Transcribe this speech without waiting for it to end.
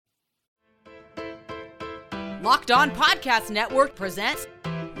Locked On Podcast Network presents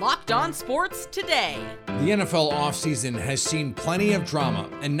Locked On Sports Today. The NFL offseason has seen plenty of drama,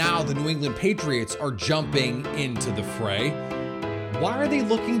 and now the New England Patriots are jumping into the fray. Why are they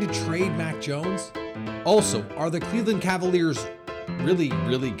looking to trade Mac Jones? Also, are the Cleveland Cavaliers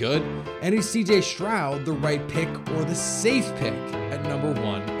really good? And is CJ Stroud the right pick or the safe pick at number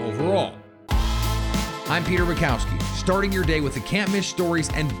 1 overall? I'm Peter Bukowski, starting your day with the can't-miss stories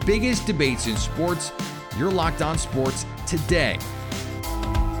and biggest debates in sports. You're Locked On Sports Today.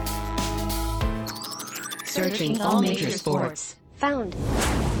 Searching all major sports. Found.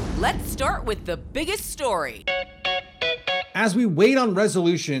 Let's start with the biggest story. As we wait on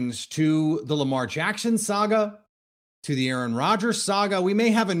resolutions to the Lamar Jackson saga, to the Aaron Rodgers saga, we may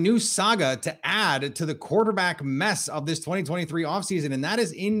have a new saga to add to the quarterback mess of this 2023 offseason, and that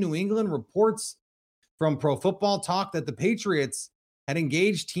is in New England. Reports from Pro Football Talk that the Patriots had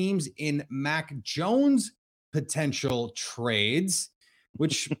engaged teams in Mac Jones potential trades,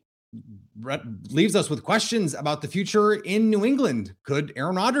 which leaves us with questions about the future in New England. Could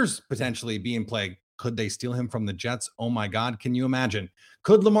Aaron Rodgers potentially be in play? Could they steal him from the Jets? Oh my God, can you imagine?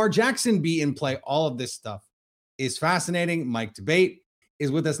 Could Lamar Jackson be in play? All of this stuff is fascinating. Mike Debate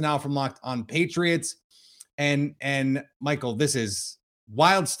is with us now from Locked On Patriots. And Michael, this is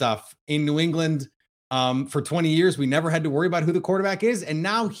wild stuff in New England. For 20 years, we never had to worry about who the quarterback is. And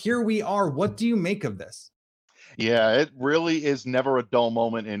now here we are. What do you make of this? Yeah, it really is never a dull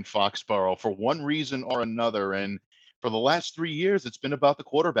moment in Foxborough for one reason or another. And for the last 3 years, it's been about the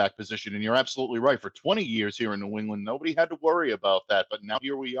quarterback position. And you're absolutely right. For 20 years here in New England, nobody had to worry about that. But now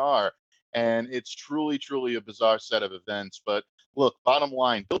here we are. And it's truly a bizarre set of events. But look, bottom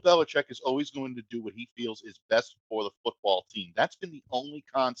line, Bill Belichick is always going to do what he feels is best for the football team. That's been the only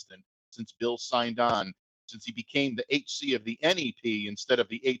constant since Bill signed on, since he became the HC of the NEP instead of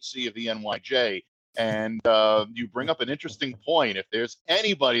the HC of the NYJ. And you bring up an interesting point. If there's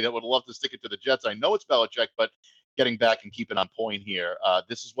anybody that would love to stick it to the Jets, I know it's Belichick, but getting back and keeping on point here,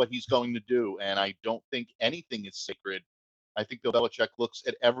 this is what he's going to do. And I don't think anything is sacred. I think Bill Belichick looks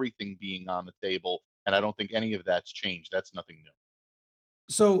at everything being on the table, and I don't think any of that's changed. That's nothing new.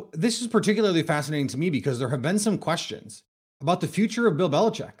 So this is particularly fascinating to me because there have been some questions about the future of Bill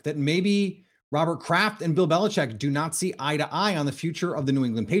Belichick, that maybe Robert Kraft and Bill Belichick do not see eye to eye on the future of the New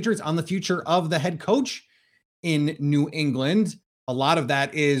England Patriots, on the future of the head coach in New England. A lot of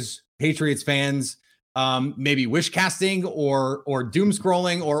that is Patriots fans, maybe wish casting or doom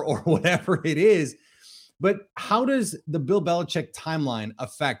scrolling or whatever it is. But how does the Bill Belichick timeline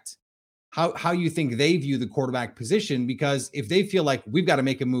affect how you think they view the quarterback position? Because if they feel like we've got to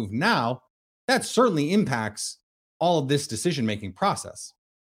make a move now, that certainly impacts all of this decision-making process.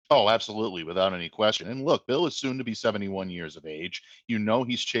 Oh, absolutely, without any question. And look, Bill is soon to be 71 years of age. You know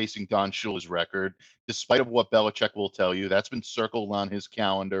he's chasing Don Shula's record, despite of what Belichick will tell you. That's been circled on his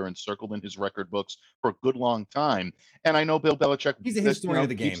calendar and circled in his record books for a good long time. And I know Bill Belichick, he's a historian of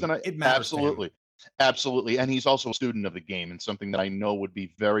the game. It matters. Absolutely. And he's also a student of the game, and something that I know would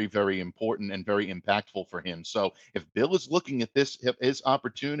be very, very important and very impactful for him. So if Bill is looking at this, his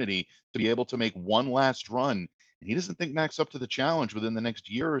opportunity to be able to make one last run, and he doesn't think Mac's up to the challenge within the next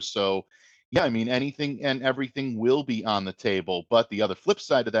year or so, yeah, I mean, anything and everything will be on the table. But the other flip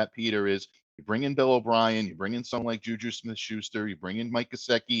side of that, Peter, is you bring in Bill O'Brien, you bring in someone like Juju Smith-Schuster, you bring in Mike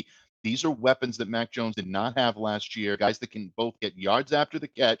Gesicki. These are weapons that Mac Jones did not have last year, guys that can both get yards after the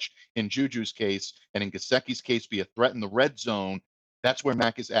catch in Juju's case, and in Gesicki's case, be a threat in the red zone. That's where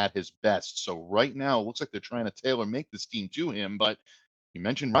Mac is at his best. So right now, it looks like they're trying to tailor-make this team to him, but you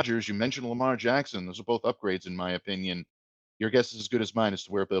mentioned Rodgers, you mentioned Lamar Jackson. Those are both upgrades, in my opinion. Your guess is as good as mine as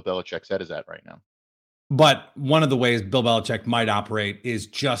to where Bill Belichick's head is at right now. But one of the ways Bill Belichick might operate is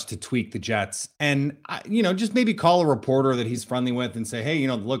just to tweak the Jets and, just maybe call a reporter that he's friendly with and say, hey,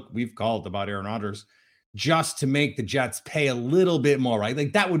 look, we've called about Aaron Rodgers, just to make the Jets pay a little bit more, right?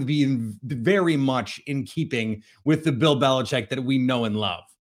 Like that would be very much in keeping with the Bill Belichick that we know and love.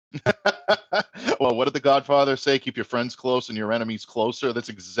 Well, what did the Godfather say? Keep your friends close and your enemies closer. That's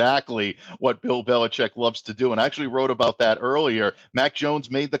exactly what Bill Belichick loves to do. And I actually wrote about that earlier. Mac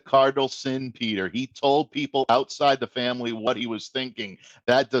Jones made the cardinal sin, Peter. He told people outside the family what he was thinking.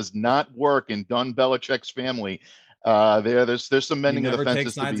 That does not work in Don Belichick's family. There's some mending of the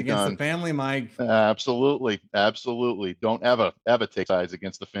fences to be against done. The family, Mike. Absolutely. Don't ever take sides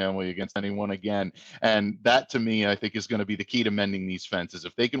against the family, against anyone again. And that, to me, I think is going to be the key to mending these fences.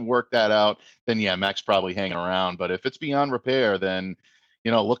 If they can work that out, then yeah, Mac's probably hanging around. But if it's beyond repair, then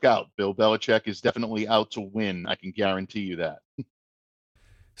look out. Bill Belichick is definitely out to win. I can guarantee you that.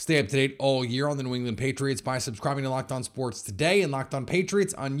 Stay up to date all year on the New England Patriots by subscribing to Locked On Sports Today and Locked On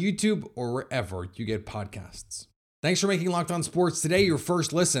Patriots on YouTube or wherever you get podcasts. Thanks for making Locked On Sports Today your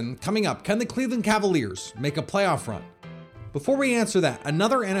first listen. Coming up, can the Cleveland Cavaliers make a playoff run? Before we answer that,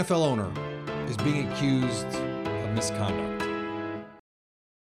 another NFL owner is being accused of misconduct.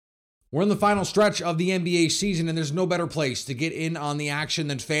 We're in the final stretch of the NBA season, and there's no better place to get in on the action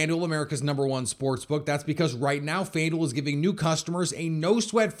than FanDuel, America's #1 sportsbook. That's because right now, FanDuel is giving new customers a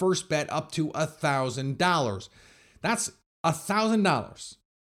no-sweat first bet up to $1,000. That's $1,000.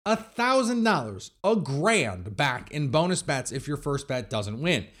 $1,000, $1,000 back in bonus bets if your first bet doesn't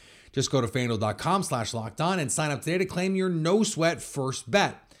win. Just go to FanDuel.com/lockedon and sign up today to claim your no-sweat first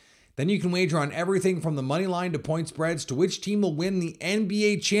bet. Then you can wager on everything from the money line to point spreads to which team will win the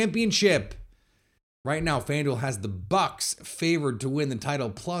NBA championship. Right now, FanDuel has the Bucks favored to win the title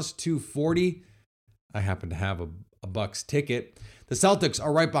plus 240. I happen to have a Bucks ticket. The Celtics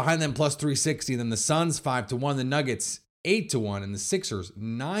are right behind them plus 360. Then the Suns 5-1, the Nuggets 8-1, and the Sixers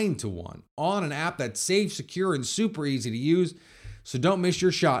 9-1 on an app that's safe, secure, and super easy to use. So don't miss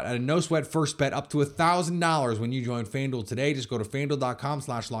your shot at a no-sweat first bet up to $1,000 when you join FanDuel today. Just go to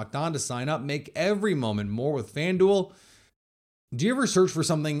FanDuel.com/lockedon to sign up. Make every moment more with FanDuel. Do you ever search for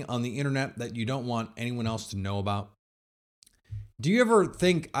something on the internet that you don't want anyone else to know about? Do you ever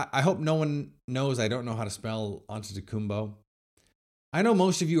think, I hope no one knows I don't know how to spell Antetokounmpo? I know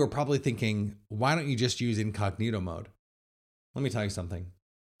most of you are probably thinking, why don't you just use incognito mode? Let me tell you something.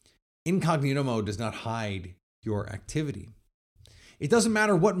 Incognito mode does not hide your activity. It doesn't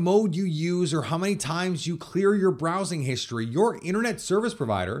matter what mode you use or how many times you clear your browsing history, your internet service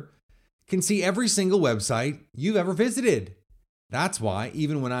provider can see every single website you've ever visited. That's why,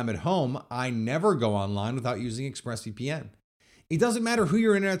 even when I'm at home, I never go online without using ExpressVPN. It doesn't matter who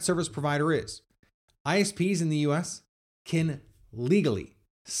your internet service provider is. ISPs in the US can legally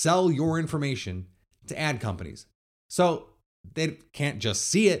sell your information to ad companies. So they can't just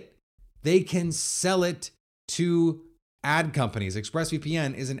see it, they can sell it to ad companies.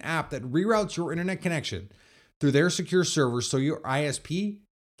 ExpressVPN is an app that reroutes your internet connection through their secure servers so your ISP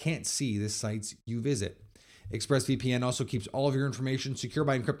can't see the sites you visit. ExpressVPN also keeps all of your information secure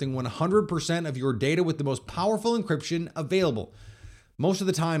by encrypting 100% of your data with the most powerful encryption available. Most of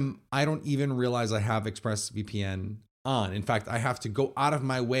the time, I don't even realize I have ExpressVPN on. In fact, I have to go out of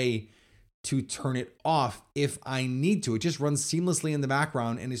my way to turn it off if I need to. It just runs seamlessly in the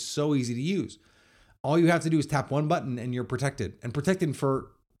background and is so easy to use. All you have to do is tap one button and you're protected, and protected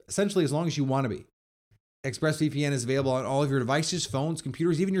for essentially as long as you want to be. ExpressVPN is available on all of your devices, phones,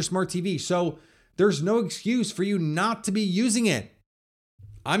 computers, even your smart TV. So there's no excuse for you not to be using it.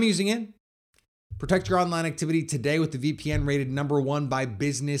 I'm using it. Protect your online activity today with the VPN rated #1 by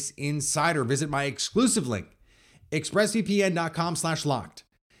Business Insider. Visit my exclusive link, expressvpn.com/locked,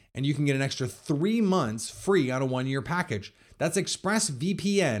 and you can get an extra 3 months free on a 1-year package. That's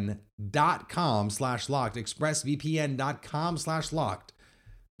expressvpn.com/locked, expressvpn.com/locked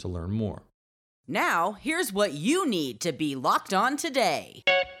to learn more. Now, here's what you need to be locked on today.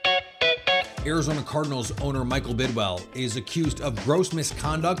 Arizona Cardinals owner Michael Bidwell is accused of gross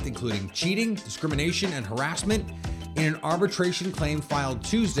misconduct, including cheating, discrimination, and harassment in an arbitration claim filed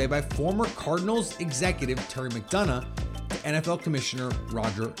Tuesday by former Cardinals executive Terry McDonough to NFL Commissioner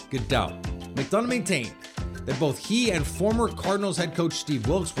Roger Goodell. McDonough maintained that both he and former Cardinals head coach Steve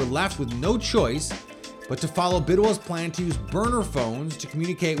Wilks were left with no choice but to follow Bidwell's plan to use burner phones to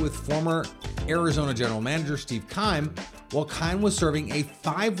communicate with former Arizona general manager Steve Keim, while Keim was serving a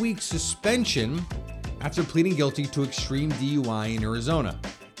 5-week suspension after pleading guilty to extreme DUI in Arizona.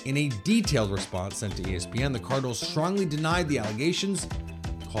 In a detailed response sent to ESPN, the Cardinals strongly denied the allegations,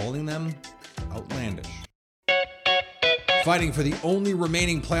 calling them outlandish. Fighting for the only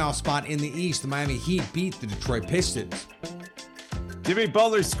remaining playoff spot in the East, the Miami Heat beat the Detroit Pistons. Jimmy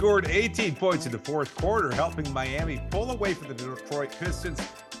Butler scored 18 points in the fourth quarter, helping Miami pull away from the Detroit Pistons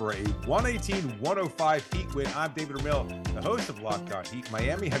for a 118-105 Heat win. I'm David Ramil, the host of Locked On Heat.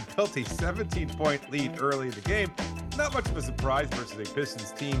 Miami had built a 17-point lead early in the game. Not much of a surprise versus a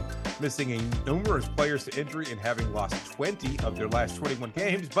Pistons team missing numerous players to injury and having lost 20 of their last 21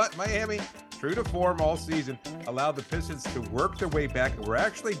 games. But Miami, true to form all season, allowed the Pistons to work their way back and were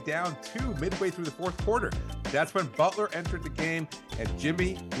actually down 2 midway through the fourth quarter. That's when Butler entered the game, and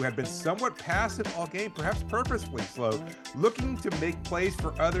Jimmy, who had been somewhat passive all game, perhaps purposefully slow, looking to make plays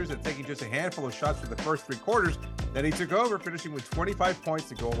for others and taking just a handful of shots for the first 3 quarters. Then he took over, finishing with 25 points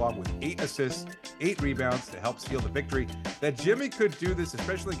to go along with 8 assists, 8 rebounds to help seal the victory. That Jimmy could do this,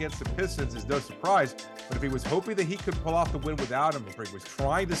 especially against the Pistons, is no surprise. But if he was hoping that he could pull off the win without him, if he was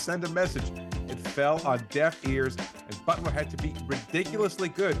trying to send a message, it fell on deaf ears, and Butler had to be ridiculously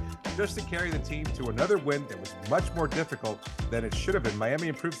good just to carry the team to another win that was much more difficult than it should have been. Miami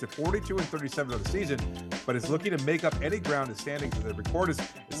improves to 42-37 of the season, but is looking to make up any ground in standings as they record. It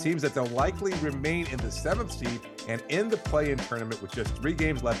seems that they'll likely remain in the 7th seed and in the play-in tournament with just 3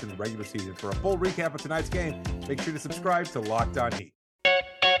 games left in the regular season. For a full recap of tonight's game, make sure to subscribe to Locked On Heat.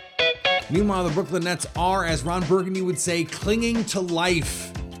 Meanwhile, the Brooklyn Nets are, as Ron Burgundy would say, clinging to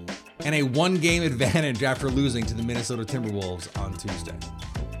life and a 1-game advantage after losing to the Minnesota Timberwolves on Tuesday.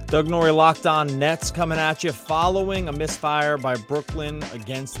 Doug Norrie, Locked On Nets, coming at you following a misfire by Brooklyn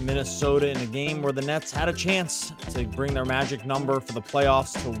against Minnesota in a game where the Nets had a chance to bring their magic number for the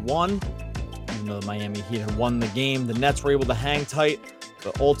playoffs to 1. Even though the Miami Heat had won the game, the Nets were able to hang tight,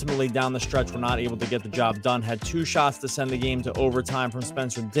 but ultimately down the stretch were not able to get the job done. Had 2 shots to send the game to overtime from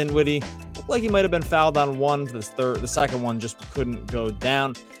Spencer Dinwiddie. Looked like he might have been fouled on one. The second one just couldn't go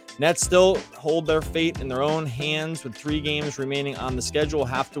down. Nets still hold their fate in their own hands with 3 games remaining on the schedule.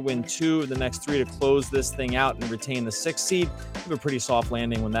 Have to win 2 of the next 3 to close this thing out and retain the 6th seed. Have a pretty soft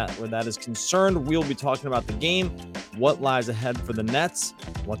landing when that is concerned. We'll be talking about the game, what lies ahead for the Nets,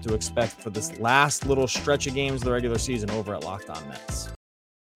 what to expect for this last little stretch of games of the regular season over at Locked On Nets.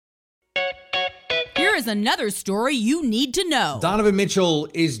 Here is another story you need to know. Donovan Mitchell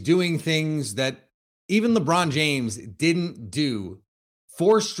is doing things that even LeBron James didn't do.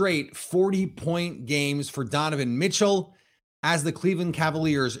 4 straight 40-point games for Donovan Mitchell as the Cleveland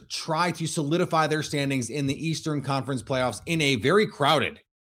Cavaliers try to solidify their standings in the Eastern Conference playoffs in a very crowded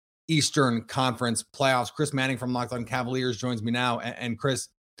Eastern Conference playoffs. Chris Manning from Locked On Cavaliers joins me now. And Chris,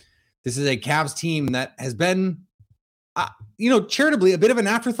 this is a Cavs team that has been, charitably a bit of an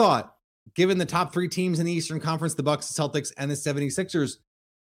afterthought given the top 3 teams in the Eastern Conference, the Bucks, the Celtics, and the 76ers.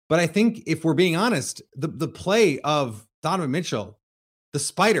 But I think if we're being honest, the play of Donovan Mitchell, the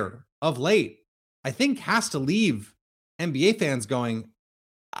spider of late, I think has to leave NBA fans going,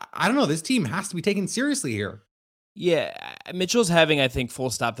 I don't know, this team has to be taken seriously here. Yeah, Mitchell's having, I think,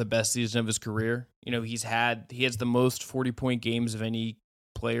 full stop, the best season of his career. He has the most 40-point games of any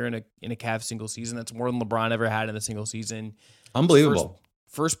player in a Cavs single season. That's more than LeBron ever had in a single season. Unbelievable.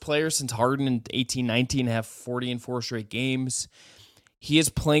 First player since Harden in 18-19 to have 40 in 4 straight games. He is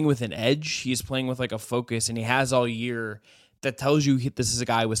playing with an edge. He is playing with like a focus, and he has all year. That tells you this is a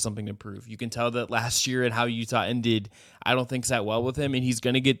guy with something to prove. You can tell that last year and how Utah ended, I don't think sat well with him, and he's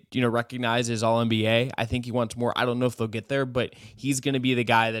going to get recognized as All-NBA. I think he wants more. I don't know if they'll get there, but he's going to be the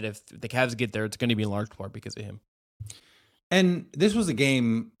guy that if the Cavs get there, it's going to be in large part because of him. And this was a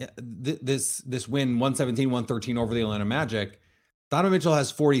game, this win, 117-113 over the Atlanta Magic. Donovan Mitchell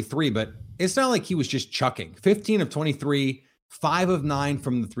has 43, but it's not like he was just chucking. 15 of 23, 5 of 9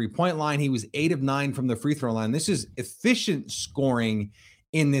 from the 3-point line. He was 8 of 9 from the free throw line. This is efficient scoring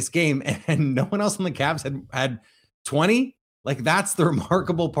in this game, and no one else on the Cavs had 20. Like, that's the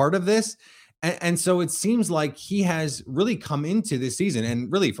remarkable part of this. And so it seems like he has really come into this season, and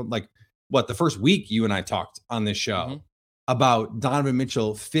really from the first week you and I talked on this show about Donovan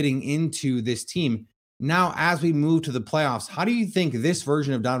Mitchell fitting into this team. Now, as we move to the playoffs, how do you think this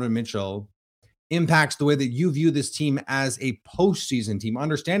version of Donovan Mitchell impacts the way that you view this team as a postseason team,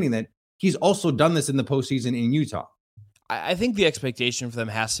 understanding that he's also done this in the postseason in Utah? I think the expectation for them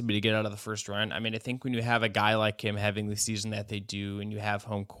has to be to get out of the first round. I mean, I think when you have a guy like him having the season that they do and you have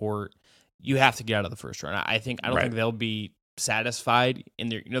home court, you have to get out of the first round. I don't think they'll be satisfied,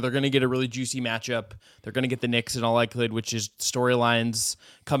 and they're going to get a really juicy matchup. They're going to get the Knicks in all likelihood, which is storylines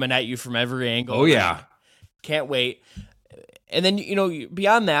coming at you from every angle. Oh yeah. Can't wait. And then,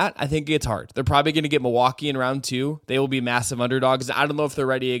 beyond that, I think it's hard. They're probably going to get Milwaukee in round 2. They will be massive underdogs. I don't know if they're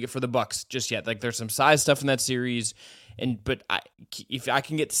ready for the Bucks just yet. Like, there's some size stuff in that series. But if I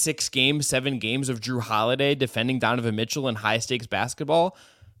can get 7 games of Drew Holiday defending Donovan Mitchell in high-stakes basketball,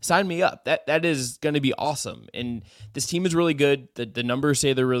 sign me up. That is going to be awesome. And this team is really good. The numbers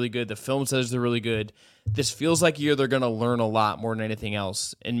say they're really good. The film says they're really good. This feels like a year they're going to learn a lot more than anything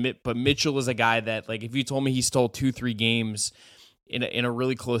else. But Mitchell is a guy that, like, if you told me he stole 2-3 games in a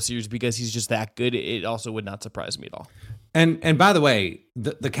really close series because he's just that good, it also would not surprise me at all. And by the way,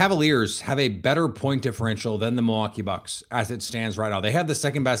 the Cavaliers have a better point differential than the Milwaukee Bucks as it stands right now. They have the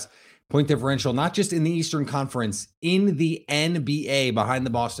second best point differential, not just in the Eastern Conference, in the NBA behind the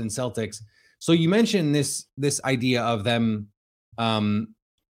Boston Celtics. So you mentioned this idea of them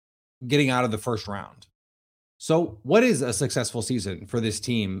getting out of the first round. So what is a successful season for this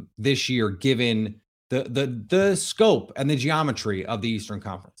team this year, given the scope and the geometry of the Eastern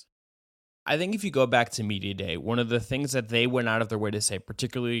Conference? I think if you go back to media day, one of the things that they went out of their way to say,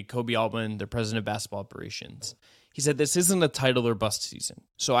 particularly Kobe Altman, their president of basketball operations, he said this isn't a title or bust season.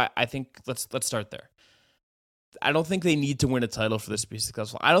 So I think let's start there. I don't think they need to win a title for this to be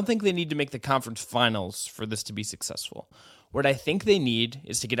successful. I don't think they need to make the conference finals for this to be successful. What I think they need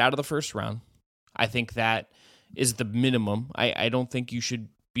is to get out of the first round. I think that is the minimum. I don't think you should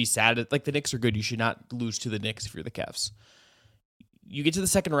be sad. Like, the Knicks are good. You should not lose to the Knicks if you're the Cavs. You get to the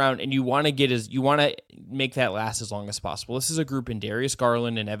second round and you want to make that last as long as possible. This is a group in Darius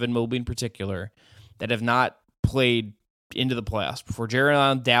Garland and Evan Mobley in particular that have not played into the playoffs before. Jared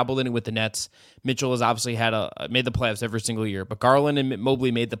Allen dabbled in it with the Nets. Mitchell has obviously made the playoffs every single year, but Garland and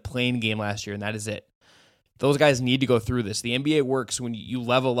Mobley made the play-in game last year, and that is it. Those guys need to go through this. The NBA works when you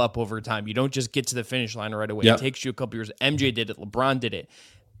level up over time. You don't just get to the finish line right away. Yep. It takes you a couple years. MJ did it. LeBron did it.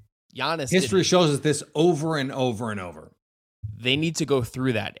 Giannis History shows us this over and over and over. They need to go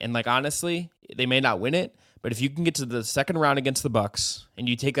through that. And honestly, they may not win it, but if you can get to the second round against the Bucks and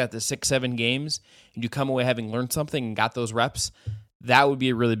you take that to 6-7 games and you come away having learned something and got those reps, that would be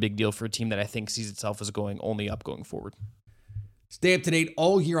a really big deal for a team that I think sees itself as going only up going forward. Stay up to date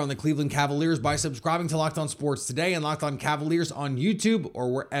all year on the Cleveland Cavaliers by subscribing to Locked On Sports Today and Locked On Cavaliers on YouTube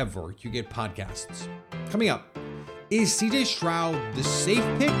or wherever you get podcasts. Coming up, is CJ Stroud the safe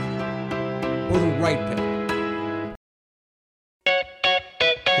pick or the right pick?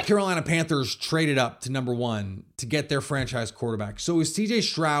 The Carolina Panthers traded up to number 1 to get their franchise quarterback. So is CJ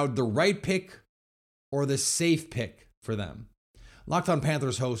Stroud the right pick or the safe pick for them? Locked On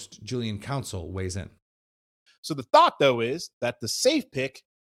Panthers host Julian Council weighs in. So the thought, though, is that the safe pick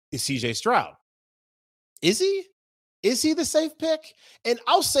is CJ Stroud. Is he? Is he the safe pick? And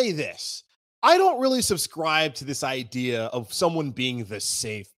I'll say this. I don't really subscribe to this idea of someone being the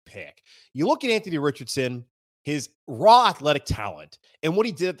safe pick. You look at Anthony Richardson, his raw athletic talent, and what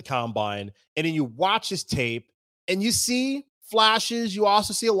he did at the combine, and then you watch his tape, and you see flashes. You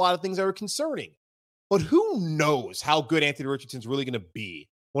also see a lot of things that are concerning. But who knows how good Anthony Richardson's really going to be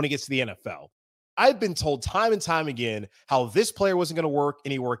when he gets to the NFL? I've been told time and time again how this player wasn't going to work,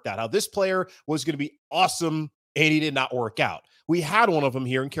 and he worked out. How this player was going to be awesome, and he did not work out. We had one of them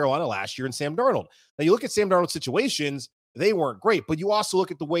here in Carolina last year in Sam Darnold. Now, you look at Sam Darnold's situations, they weren't great, but you also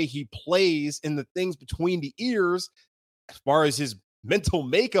look at the way he plays and the things between the ears as far as his mental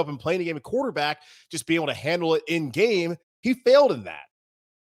makeup and playing a game of quarterback, just being able to handle it in game. He failed in that.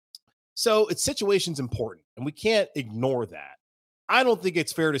 So it's situations important, and we can't ignore that. I don't think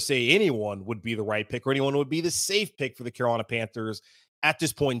it's fair to say anyone would be the right pick or anyone would be the safe pick for the Carolina Panthers at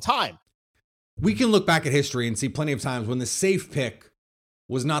this point in time. We can look back at history and see plenty of times when the safe pick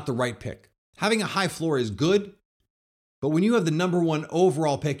was not the right pick. Having a high floor is good, but when you have the number 1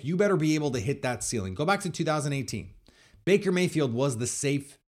 overall pick, you better be able to hit that ceiling. Go back to 2018. Baker Mayfield was the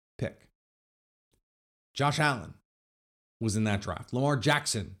safe pick. Josh Allen was in that draft. Lamar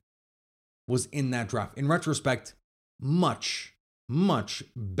Jackson was in that draft. In retrospect, much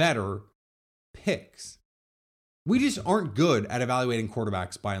better picks. We just aren't good at evaluating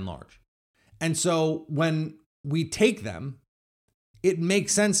quarterbacks by and large. And so when we take them, it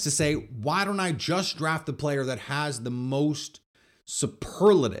makes sense to say, why don't I just draft the player that has the most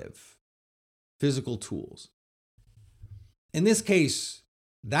superlative physical tools? In this case,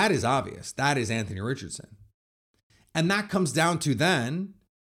 that is obvious. That is Anthony Richardson. And that comes down to then,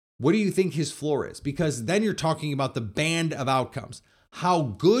 what do you think his floor is? Because then you're talking about the band of outcomes. How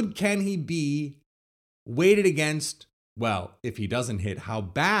good can he be weighted against, well, if he doesn't hit, how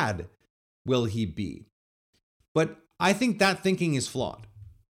bad will he be? But I think that thinking is flawed.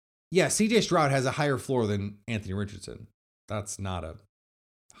 Yeah, CJ Stroud has a higher floor than Anthony Richardson. That's not a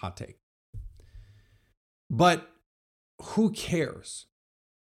hot take. But who cares?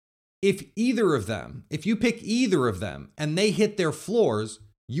 If you pick either of them and they hit their floors,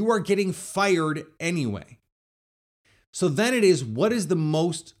 you are getting fired anyway. So then it is, what is the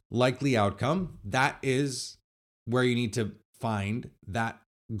most likely outcome? That is where you need to find that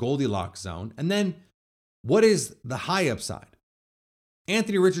Goldilocks zone. And then what is the high upside?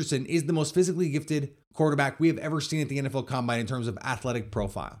 Anthony Richardson is the most physically gifted quarterback we have ever seen at the NFL Combine in terms of athletic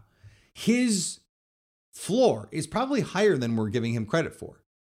profile. His floor is probably higher than we're giving him credit for.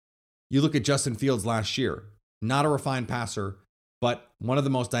 You look at Justin Fields last year, not a refined passer, but one of the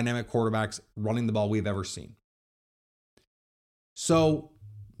most dynamic quarterbacks running the ball we've ever seen. So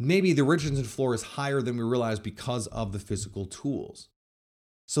maybe the Richardson floor is higher than we realize because of the physical tools.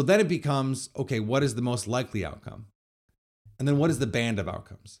 So then it becomes, okay, what is the most likely outcome? And then what is the band of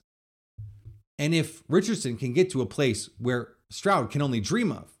outcomes? And if Richardson can get to a place where Stroud can only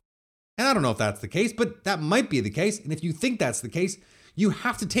dream of, and I don't know if that's the case, but that might be the case. And if you think that's the case, You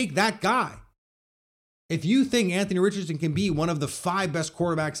have to take that guy. If you think Anthony Richardson can be one of the 5 best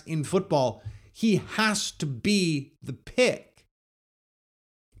quarterbacks in football, he has to be the pick.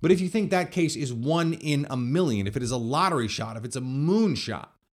 But if you think that case is 1 in a million, if it is a lottery shot, if it's a moonshot,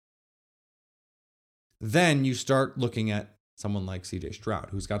 then you start looking at someone like CJ Stroud,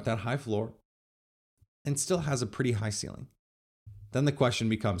 who's got that high floor and still has a pretty high ceiling. Then the question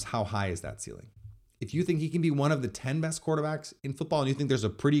becomes, how high is that ceiling? If you think he can be one of the 10 best quarterbacks in football and you think there's a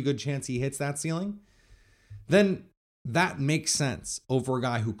pretty good chance he hits that ceiling, then that makes sense over a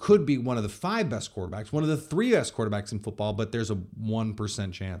guy who could be one of the 5 best quarterbacks, one of the 3 best quarterbacks in football, but there's a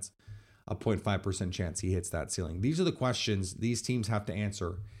 1% chance, a 0.5% chance he hits that ceiling. These are the questions these teams have to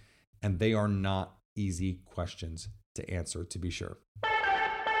answer, and they are not easy questions to answer, to be sure.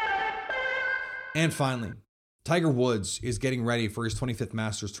 And finally, Tiger Woods is getting ready for his 25th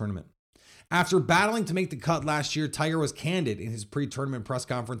Masters tournament. After battling to make the cut last year, Tiger was candid in his pre-tournament press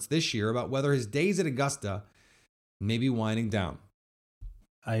conference this year about whether his days at Augusta may be winding down.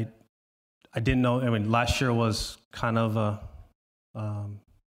 I didn't know. I mean, last year was kind of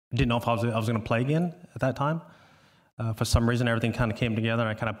didn't know if I was going to play again at that time. For some reason, everything kind of came together.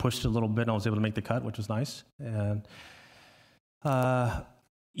 I kind of pushed it a little bit, and I was able to make the cut, which was nice. And I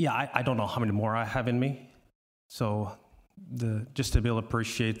don't know how many more I have in me. So just to be able to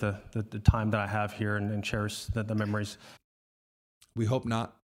appreciate the time that I have here and cherish the memories. We hope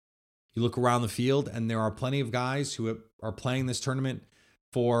not. You look around the field, and there are plenty of guys who are playing this tournament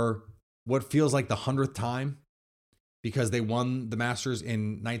for what feels like the 100th time because they won the Masters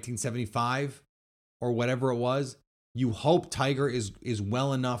in 1975 or whatever it was. You hope Tiger is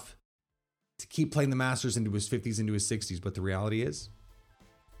well enough to keep playing the Masters into his 50s, into his 60s, but the reality is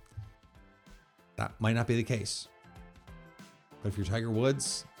that might not be the case. But if you're Tiger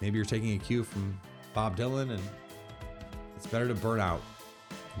Woods, maybe you're taking a cue from Bob Dylan, and it's better to burn out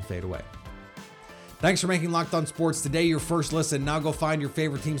and fade away. Thanks for making Locked On Sports today your first listen. Now go find your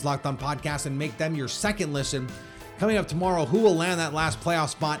favorite team's Locked On podcast and make them your second listen. Coming up tomorrow, who will land that last playoff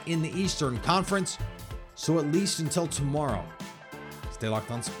spot in the Eastern Conference? So at least until tomorrow, stay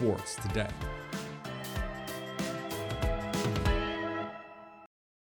locked on sports today.